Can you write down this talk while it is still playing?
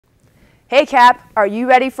Hey Cap, are you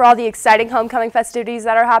ready for all the exciting homecoming festivities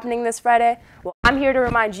that are happening this Friday? Well, I'm here to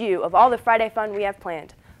remind you of all the Friday fun we have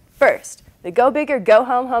planned. First, the Go Big or Go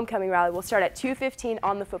Home homecoming rally will start at 2:15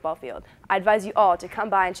 on the football field. I advise you all to come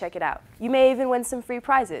by and check it out. You may even win some free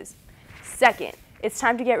prizes. Second, it's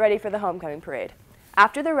time to get ready for the homecoming parade.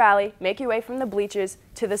 After the rally, make your way from the bleachers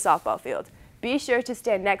to the softball field. Be sure to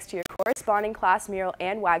stand next to your corresponding class mural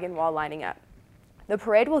and wagon while lining up. The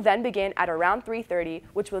parade will then begin at around 3:30,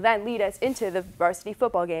 which will then lead us into the varsity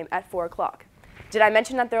football game at 4 o'clock. Did I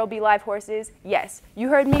mention that there will be live horses? Yes, you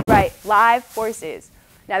heard me right, live horses.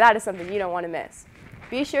 Now that is something you don't want to miss.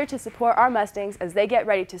 Be sure to support our Mustangs as they get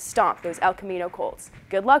ready to stomp those El Camino Colts.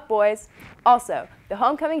 Good luck, boys. Also, the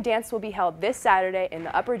homecoming dance will be held this Saturday in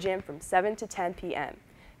the upper gym from 7 to 10 p.m.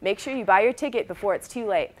 Make sure you buy your ticket before it's too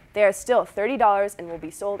late. They are still $30 and will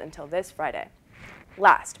be sold until this Friday.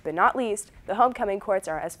 Last but not least, the homecoming courts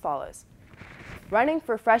are as follows. Running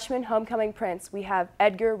for freshman homecoming prince, we have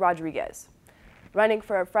Edgar Rodriguez. Running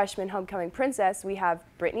for a freshman homecoming princess, we have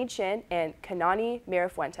Brittany Chin and Kanani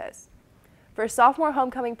Mirafuentes. For sophomore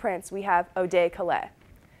homecoming prince, we have O'Day Calais.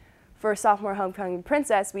 For sophomore homecoming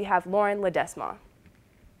princess, we have Lauren Ledesma.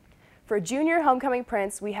 For junior homecoming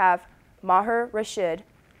prince, we have Maher Rashid.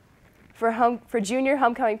 For junior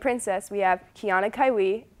homecoming princess, we have Kiana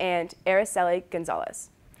Kaiwi and Araceli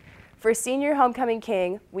Gonzalez. For senior homecoming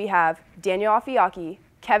king, we have Daniel Afiaki,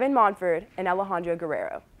 Kevin Monford, and Alejandro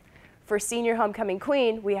Guerrero. For senior homecoming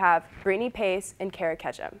queen, we have Brittany Pace and Kara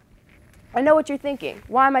Ketchum. I know what you're thinking.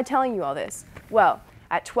 Why am I telling you all this? Well,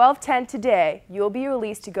 at 12:10 today, you will be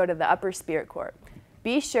released to go to the Upper Spirit Court.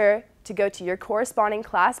 Be sure to go to your corresponding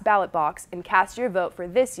class ballot box and cast your vote for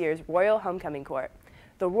this year's Royal Homecoming Court.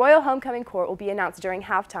 The Royal Homecoming Court will be announced during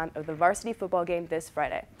halftime of the varsity football game this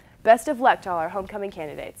Friday. Best of luck to all our homecoming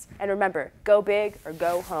candidates. And remember, go big or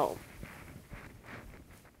go home.